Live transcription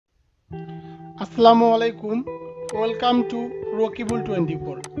আসসালামু আলাইকুম, welcome to Rakibul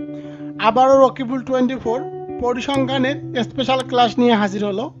 24। আবারও রকিবুল 24 পরিসংখ্যানের স্পেশাল ক্লাস নিয়ে হাজির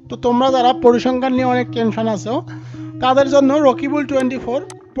হলো। তো তোমরা যারা পরিসংখ্যান নিয়ে অনেক টেনশন আছো তাদের জন্য রকিবুল 24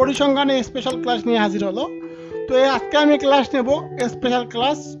 পরিসংখ্যানের স্পেশাল ক্লাস নিয়ে হাজির হলো। তো আজকে আমি ক্লাস নেব স্পেশাল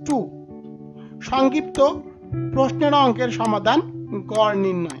ক্লাস 2, সংক্ষিপ্ত প্রশ্নের অঙ্কের সমাধান, গড়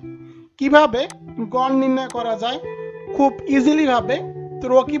নির্ণয়। কিভাবে গড় নির্ণয় করা যায় খুব ইজিলি ভাবে। তো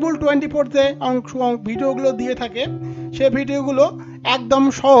রকিবুল 24 যে ভিডিওগুলো দিয়ে থাকে সেই ভিডিওগুলো একদম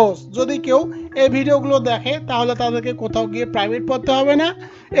সহজ। যদি কেউ এই ভিডিওগুলো দেখে তাহলে তাদেরকে কোথাও গিয়ে প্রাইভেট পড়তে হবে না,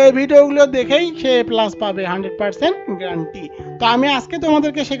 এই ভিডিওগুলো দেখেই সে প্লাস পাবে, 100% গ্যারান্টি। তো আমি আজকে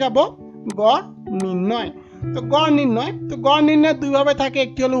তোমাদেরকে শেখাবো গড় নির্ণয়। তো গড় নির্ণয় দুইভাবে থাকে,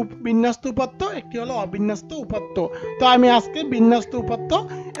 একটি হলো বিন্যস্ত উপাত্ত, একটি হলো অবিন্যস্ত উপাত্ত। তো আমি আজকে বিন্যস্ত উপাত্ত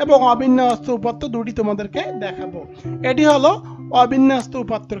এবং অবিন্যস্ত উপাত্ত দুটি তোমাদেরকে দেখাবো। এটি হলো অবিন্যস্ত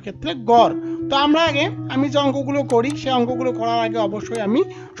উপাত্তর ক্ষেত্রে গড়। তো আমি যে অঙ্কগুলো করি সেই অঙ্কগুলো করার আগে অবশ্যই আমি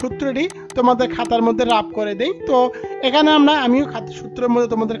সূত্রটি তোমাদের খাতার মধ্যে রাফ করে দেই। তো এখানে আমিও সূত্রের মধ্যে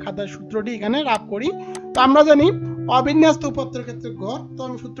তোমাদের খাতার সূত্রটি এখানে রাফ করি। তো আমরা জানি অবিন্যস্ত উপাত্তের ক্ষেত্রে গড়, তো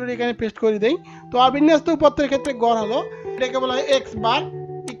আমি সূত্রটি এখানে পেস্ট করে দেই। তো অবিন্যস্ত উপাত্তের ক্ষেত্রে গড় হলো, এটাকে বলা হয় x bar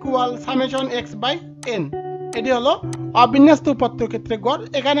equal summation x by n। এটি হলো অবিন্যস্ত উপাত্তের ক্ষেত্রে গড়।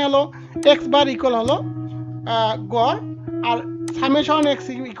 এখানে হলো x বার ইকুয়াল হলো গড়, আর সামেশন x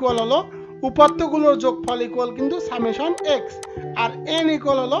ইকুয়াল হলো উপাত্তগুলোর যোগফল ইকুয়াল কিন্তু সামেশন x, আর n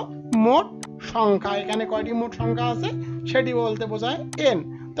ইকুয়াল হলো মোট সংখ্যা। এখানে কয়টি মোট সংখ্যা আছে সেটি বলতে বোঝায় n।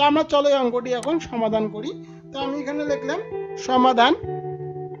 তো আমরা চলো এই অঙ্কটি এখন সমাধান করি। তো আমি এখানে লিখলাম সমাধান।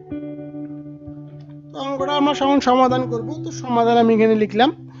 তো অঙ্কটা আমরা সমাধান করব। তো সমাধান আমি এখানে লিখলাম।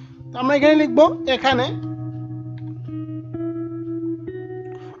 তো আমরা এখানে লিখব এখানে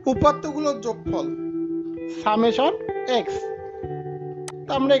উপাত্তগুলোর যোগফল সামেশন x।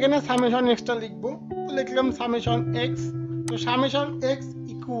 তো আমরা এখানে সামেশন x টা লিখব। তো লিখলাম সামেশন x। তো সামেশন x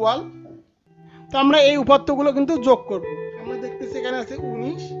ইকুয়াল, তো আমরা এই উপাত্তগুলো কিন্তু যোগ করব। আমরা দেখতেছি এখানে আছে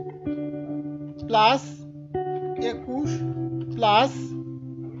 19 plus 21 plus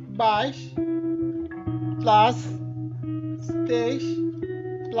 22 plus 23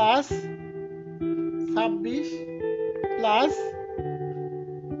 plus 26 plus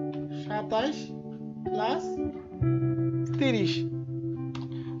 27 plus 30।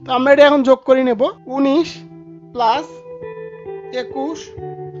 তো আমরা এটা এখন যোগ করে নেব। 19 plus 21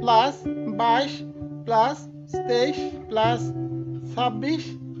 plus 22 plus 23 plus 26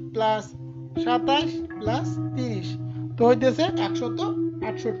 plus 27 plus 30, তো হইতেছে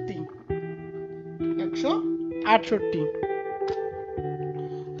 168।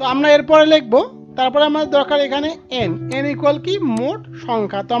 তো আমরা এরপরে লিখবো, তারপরে আমাদের দরকার এখানে n ইকুয়াল কি মোট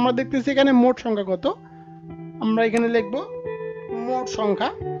সংখ্যা। তো আমরা দেখতেছি এখানে মোট সংখ্যা কত, আমরা এখানে লিখবো মোট সংখ্যা।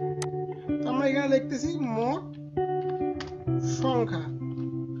 তো আমরা এখানে লিখতেছি মোট সংখ্যা,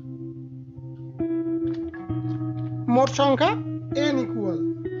 মোট সংখ্যা n ইকুয়াল,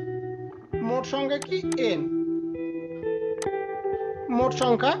 মোট সংখ্যা কি n, মোট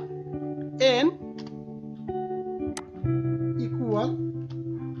সংখ্যা n ইকুয়াল,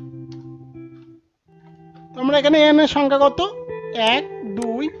 তোমরা এখানে n এর সংখ্যা কত 1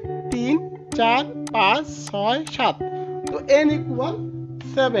 2 3 4 5 6 7, তো n ইকুয়াল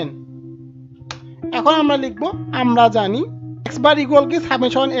 7। এখন আমরা লিখব, আমরা জানি x বার ইকুয়াল কি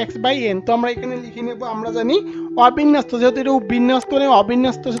সামেশন x বাই n। তো আমরা এখানে লিখে নেব, আমরা জানি অবিন্যস্ত, যেহেতু এটা বিন্যস্ত নেই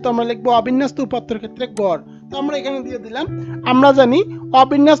অবিন্যস্ত, তো আমরা লিখব অবিন্যস্ত উপাত্তের ক্ষেত্রে গড়। তো আমরা এখানে দিয়ে দিলাম, আমরা জানি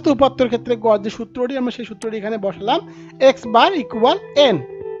অবিন্যস্ত উপাত্তের ক্ষেত্রে গড় যে সূত্রটি, আমরা সেই সূত্রটি এখানে বসালাম x বার ইকুয়াল n।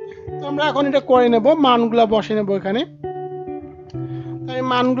 তো আমরা এখন এটা করে নেব, মানগুলো বসে নেব এখানে। তাই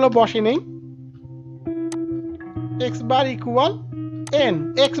মানগুলো বসে নেই, x বার ইকুয়াল n।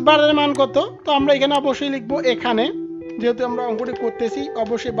 x বারের মান কত, তো আমরা এখানে অবশ্যই লিখব, এখানে যেহেতু আমরা অঙ্কটি করতেছি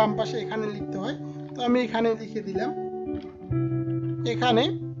অবশ্যই বাম পাশে এখানে লিখতে হয়। তো আমি এখানে লিখে দিলাম এখানে,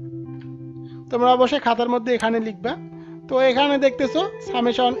 তোমরা অবশ্যই খাতার মধ্যে এখানে লিখবা। তো এখানে দেখতেছো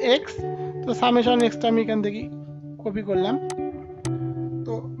সামেশন x, তো সামেশন x টা আমি এখান থেকে কপি করলাম।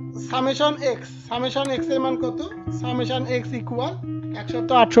 তো সামেশন x এর মান কত, সামেশন x ইকুয়াল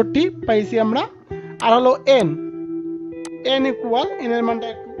 168 পাইছি আমরা। আর হলো n ইকুয়াল, n এর মানটা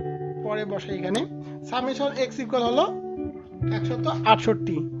একটু পরে বসাই এখানে। সামেশন x ইকুয়াল হলো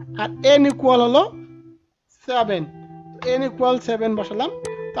 168 আর n ইকুয়াল হলো 7, n ইকুয়াল 7 বসালাম।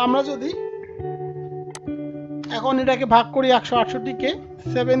 তো আমরা যদি এখন এটাকে ভাগ করি, 168 কে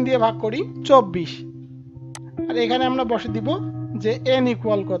 7 দিয়ে ভাগ করি 24, আর এখানে আমরা বসে দিব যে n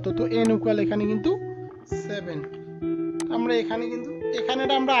ইকুয়াল কত। তো n ইকুয়াল এখানে কিন্তু 7। আমরা এখানে কিন্তু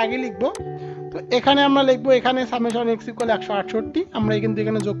এখানেটা আমরা আগে লিখব। তো এখানে আমরা লিখবো এখানে সামেশন x ইকুয়াল 168, আমরা কিন্তু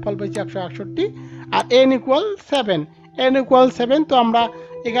এখানে যোগফল পেয়েছি 168, আর n ইকুয়াল 7, n ইকুয়াল 7। তো আমরা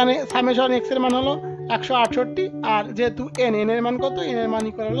এখানে সামেশন x এর মান হলো 168, আর যেহেতু n এর মান কত, n এর মান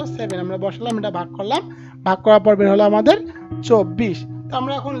ইকুয়াল হলো 7, আমরা বসালাম, এটা ভাগ করলাম, ভাগ করার পর বের হলো আমাদের 24। তো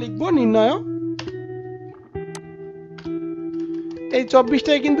আমরা এখন লিখবো নির্ণয় এই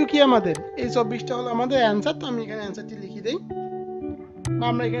 24টাই কিন্তু কি আমাদের, এই 24টা হলো আমাদের অ্যান্সার। তো আমি এখানে অ্যান্সারটি লিখে দেই, বা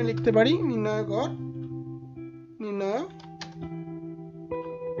আমরা এখানে লিখতে পারি নির্ণয়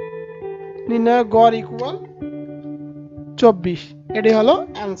গড় ইকুয়াল 24, এটাই হলো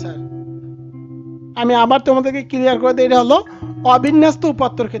অ্যান্সার। আমি আবার তোমাদেরকে ক্লিয়ার করে দিই, এটা হলো অবিন্যস্ত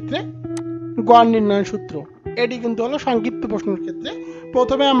উপাত্তর ক্ষেত্রে গড় নির্ণয়ের সূত্র। এটি কিন্তু হলো সংক্ষিপ্ত প্রশ্নের ক্ষেত্রে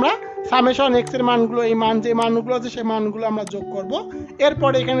প্রথমে আমরা সামেশন x এর মানগুলো, এই মান যে মানগুলো আছে সেই মানগুলো আমরা যোগ করব,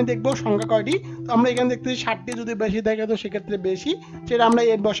 এরপরে এখানে দেখব সংখ্যা কয়টি। তো আমরা এখানে দেখতেছি 60টি যদি বেশি থাকে তো সেক্ষেত্রে বেশি, সেটা আমরা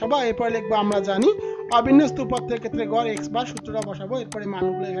এর বসাবো, এরপরে লিখবো আমরা জানি অবিন্যস্ত উপাত্তের ক্ষেত্রে গড় x বার সূত্রটা বসাবো, এরপরে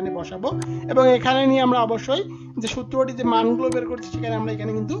মানগুলো এখানে বসাবো, এবং এখানে নিয়ে আমরা অবশ্যই যে সূত্রটি যে মানগুলো বের করছি সেখানে আমরা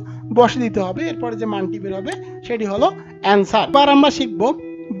এখানে কিন্তু বসে দিতে হবে, এরপরে যে মানটি বের হবে সেটি হলো অ্যান্সার। এবার আমরা শিখবো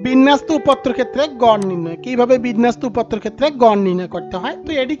বিন্যস্ত উপাত্তর ক্ষেত্রে গড় নির্ণয়, কিভাবে বিন্যস্ত উপাত্তর ক্ষেত্রে গড় নির্ণয় করতে হয়। তো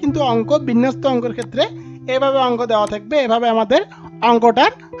এটি কিন্তু অঙ্ক, বিন্যস্ত অঙ্কের ক্ষেত্রে এভাবে অঙ্ক দেওয়া থাকবে, এভাবে আমাদের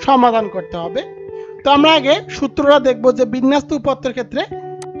অঙ্কটার সমাধান করতে হবে। তো আমরা আগে সূত্রটা দেখব যে বিন্যস্ত উপাত্তের ক্ষেত্রে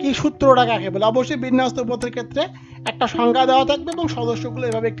কি সূত্রটা কাকে বলে। অবশ্যই বিন্যস্ত উপাত্তের ক্ষেত্রে একটা সংখ্যা দেওয়া থাকবে এবং সদস্যগুলো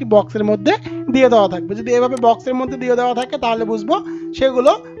এভাবে একটি বক্সের মধ্যে দিয়ে দেওয়া থাকবে। যদি এভাবে বক্সের মধ্যে দিয়ে দেওয়া থাকে তাহলে বুঝবো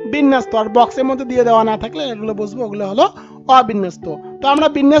সেগুলো বিন্যস্ত, আর বক্সের মধ্যে দিয়ে দেওয়া না থাকলে এগুলো বুঝবো ওগুলো হলো অবিন্যস্ত। তো আমরা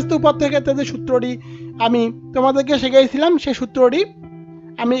বিন্যস্ত উপাত্তের ক্ষেত্রে যে সূত্রটি আমি তোমাদেরকে শিখিয়েছিলাম সেই সূত্রটি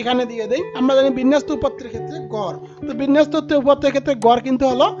আমি এখানে দিয়ে দেই। আমরা জানি বিন্যস্ত উপাত্তের ক্ষেত্রে গড়, তো বিন্যস্ত উপাত্তের ক্ষেত্রে গড় কিন্তু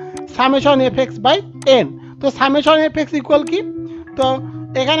হলো সামেশন fx বাই n। তো সামেশন fx ইকুয়াল কি, তো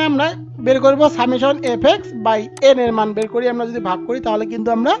এখানে আমরা বের করব সামেশন fx বাই n এর মান বের করি, আমরা যদি ভাগ করি তাহলে কিন্তু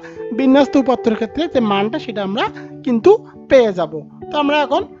আমরা বিন্যস্ত উপাত্তের ক্ষেত্রে যে মানটা সেটা আমরা কিন্তু পেয়ে যাব। তো আমরা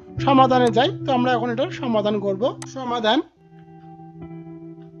এখন সমাধানে যাই। তো আমরা এখন এটার সমাধান করব। সমাধান,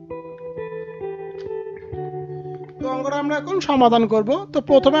 তো অঙ্কটা আমরা এখন সমাধান করব। তো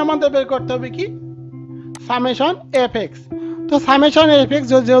প্রথমে আমাদের বের করতে হবে কি সামেশন fx। তো সামেশন fx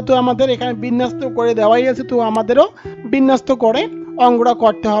যেহেতু আমাদের এখানে বিন্যস্ত করে দেওয়াই আছে, তো আমাদেরও বিন্যস্ত করে অঙ্কটা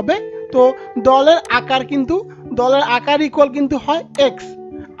করতে হবে। তো দলের আকার কিন্তু, দলের আকার ইকুয়াল কিন্তু হয় x,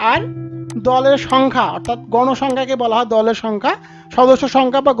 আর দলের সংখ্যা অর্থাৎ গণসংখ্যাকে বলা হয় দলের সংখ্যা, সদস্য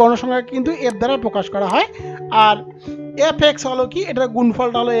সংখ্যা বা গণসংখ্যা কিন্তু এর দ্বারা প্রকাশ করা হয়। আর fx হলো কি, এটার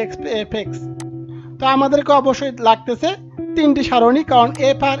গুণফলটা হলো fx। তো আমাদেরকে অবশ্যই লাগতেছে তিনটি সারণী, কারণ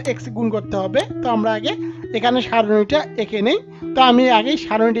f আর x গুণ করতে হবে। তো আমরা আগে এখানে সারণীটা এঁকে নেই। তো আমি আগেই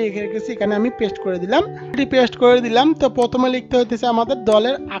সারণীটি এঁকে রেখেছি, এখানে আমি পেস্ট করে দিলাম, এটি পেস্ট করে দিলাম। তো প্রথমে লিখতে হইতেছে আমাদের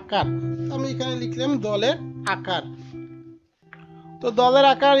দলের আকার। তো আমি এখানে লিখলাম দলের আকার। তো দলের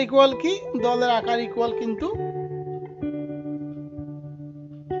আকার ইকুয়াল কি, দলের আকার ইকুয়াল কিন্তু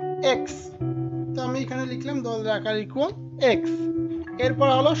x। তো আমি এখানে লিখলাম দলের আকার ইকুয়াল x। এরপর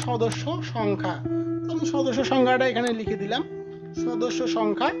হলো সদস্য সংখ্যা। তো আমি সদস্য সংখ্যাটা এখানে লিখে দিলাম, সদস্য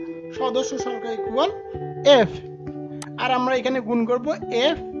সংখ্যা ইকুয়াল f। আর আমরা এখানে গুণ করব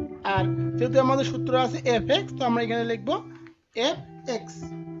f, আর যেহেতু আমাদের সূত্র আছে fx, তো আমরা এখানে লিখব fx।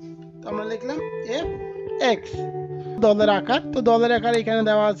 তো আমরা লিখলাম fx। দলের আকার, তো দলের আকার এখানে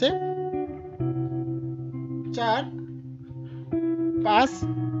দেওয়া আছে 4, 5,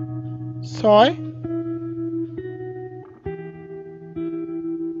 6,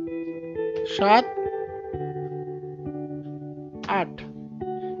 7, 8।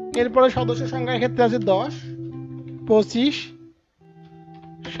 এরপরে সদস্য সংখ্যার ক্ষেত্রে আছে 10, 25,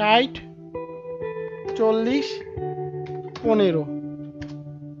 60, 40, 15।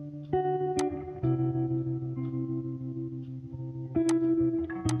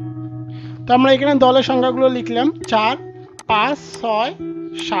 তো আমরা এখানে দলের সংখ্যাগুলো লিখলাম 4, 5, 6,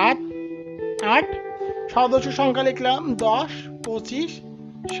 7, 8। সদস্য সংখ্যা লিখলাম 10, 25,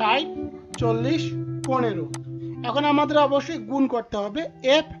 60, 40, 15। এখন আমাদের অবশ্যই গুণ করতে হবে,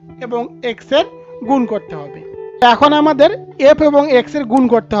 f এবং x এর গুণ করতে হবে। এখন আমাদের f এবং x এর গুণ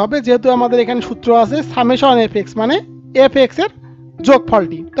করতে হবে, যেহেতু আমাদের এখানে সূত্র আছে সামেশন fx মানে fx এর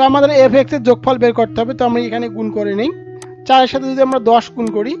যোগফলটি। তো আমাদের fx এর যোগফল বের করতে হবে। তো আমরা এখানে গুণ করে নেই, 4 এর সাথে যদি আমরা 10 গুণ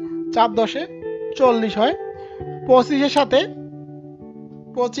করি 4 10 এ 40 হয়, 25 এর সাথে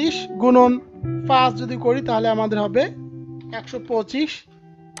 25 গুণন 5 যদি করি তাহলে আমাদের হবে 125।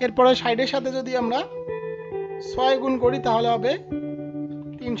 এরপরে 60 এর সাথে যদি আমরা 6 গুণ করি তাহলে হবে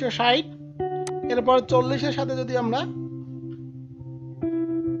 360। এরপর 40 এর সাথে যদি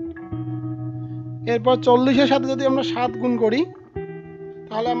আমরা 7 গুণ করি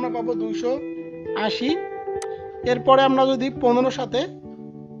তাহলে আমরা পাবো 200। 80। এরপরে আমরা যদি 15 সাথে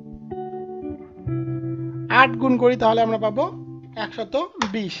 8 গুণ করি তাহলে আমরা পাবো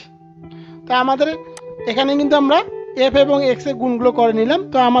 120। তো আমাদের এখানে কিন্তু আমরা f এবং x এর গুণগুলো করে নিলাম।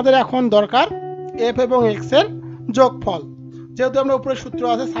 তো আমাদের এখন দরকার f এবং x এর যোগফল। যেহেতু আমরা উপরে সূত্র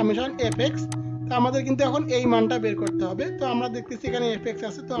আছে সামেশন fx, তো আমাদের কিন্তু এখন এই মানটা বের করতে হবে। তো আমরা দেখতেছি এখানে fx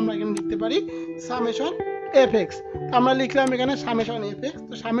আছে, তো আমরা এখানে লিখতে পারি সামেশন fx। তো আমরা লিখলাম এখানে সামেশন fx।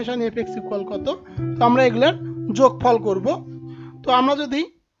 তো সামেশন fx ইকুয়াল কত? তো আমরা এগুলোর যোগফল করব। তো আমরা যদি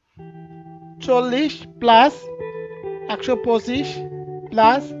 40 প্লাস 125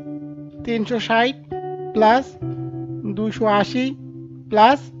 প্লাস 360 প্লাস 280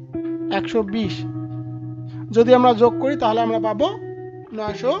 প্লাস 120 যদি আমরা যোগ করি তাহলে আমরা পাবো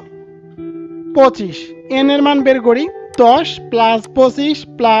 925। n এর মান বের করি 10 প্লাস 25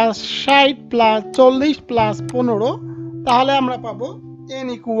 প্লাস 60 প্লাস 40 প্লাস 15, তাহলে আমরা পাবো n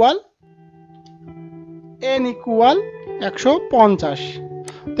ইকুয়াল 150।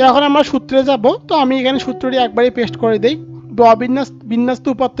 তো এখন আমরা সূত্রে যাব। তো আমি এখানে সূত্রটি একবারই পেস্ট করে দেই। বিন্যস্ত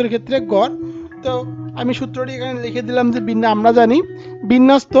উপাত্তের ক্ষেত্রে গড়। তো আমি সূত্রটি এখানে লিখে দিলাম যে আমরা জানি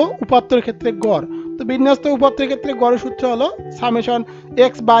বিন্যস্ত উপাত্তের ক্ষেত্রে গড়। তো বিন্যস্ত উপাত্তের ক্ষেত্রে গড়ের সূত্র হলো summation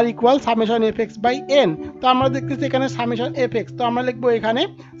x bar equal summation fx by n। তো আমরা দেখতেছি এখানে সামেশন fx, তো আমরা লিখবো এখানে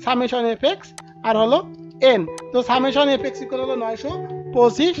সামেশন fx আর হলো n। তো সামেশন fx ইকুয়াল হলো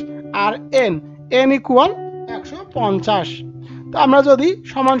 925 আর n ইকুয়াল 150। তো আমরা যদি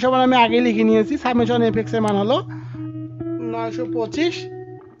সমান সমান আমি আগে লিখে নিয়েছি সামেশন fx এর মান হলো 925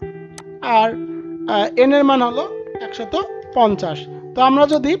 আর n এর মান হলো 150। তো আমরা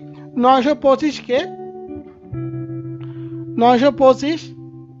যদি 925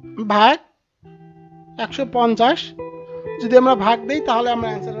 ভাগ 150 যদি আমরা ভাগ দেই তাহলে আমরা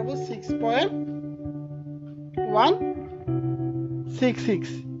অ্যান্সার পাবো 6.166।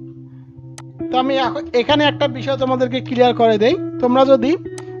 তো আমি এখানে একটা বিষয় তোমাদেরকে ক্লিয়ার করে দেই। তোমরা যদি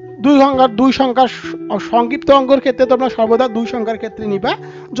দুই সংখ্যার সংক্ষিপ্ত অঙ্কের ক্ষেত্রে তোমরা সর্বদা দুই সংখ্যার ক্ষেত্রে নিবা।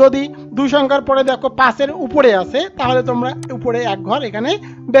 যদি দুই সংখ্যার পরে দেখো 5-এর উপরে আছে তাহলে তোমরা উপরে এক ঘর এখানে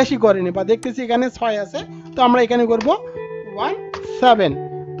বেশি করে নিবা। দেখতেছি এখানে 6 আছে, তো আমরা এখানে করব 17।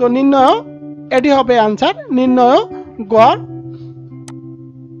 তো নির্ণয় এটি হবে आंसर। নির্ণয় গড়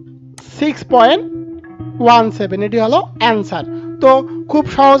 6.17, এটি হলো आंसर। তো খুব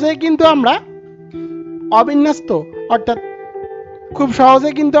সহজেই কিন্তু আমরা অবিন্যস্ত অর্থাৎ খুব সহজে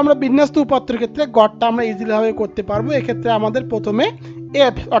কিন্তু আমরা বিন্যস্ত উপাত্তের ক্ষেত্রে গড়টা আমরা ইজিলি ভাবে করতে পারবো। এক্ষেত্রে আমাদের প্রথমে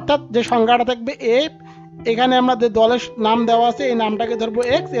f অর্থাৎ যে সংখ্যাটা থাকবে f, এখানে আমরা যে দলের নাম দেওয়া আছে এই নামটাকে ধরবো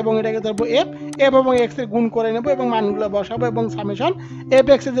x এবং এটাকে ধরবো f এবং x এর গুণ করে নেব এবং মানগুলো বসাবো এবং সামেশন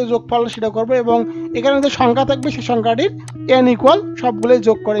fx এর যে যোগফল সেটা করব এবং এখানে যে সংখ্যা থাকবে সেই সংখ্যাটির n ইকুয়াল সবগুলোই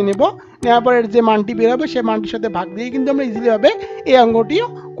যোগ করে নেব। নেওয়ার পর এর যে মানটি বের হবে সেই মানটির সাথে ভাগ দিয়ে কিন্তু আমরা ইজিলি ভাবে এই অঙ্কটিও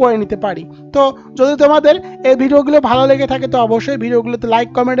করে নিতে পারি। তো যদি তোমাদের এই ভিডিওগুলো ভালো লেগে থাকে তো অবশ্যই ভিডিওগুলোতে লাইক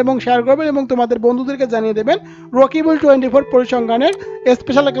কমেন্ট এবং শেয়ার করবেন এবং তোমাদের বন্ধুদেরকে জানিয়ে দেবেন রকিবুল 24 পরিসংখ্যানের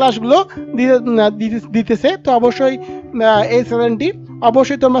স্পেশাল ক্লাসগুলো দিতেছে। তো অবশ্যই এই চ্যানেলটি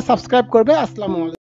অবশ্যই তোমরা সাবস্ক্রাইব করবে। আসসালামু আলাইকুম।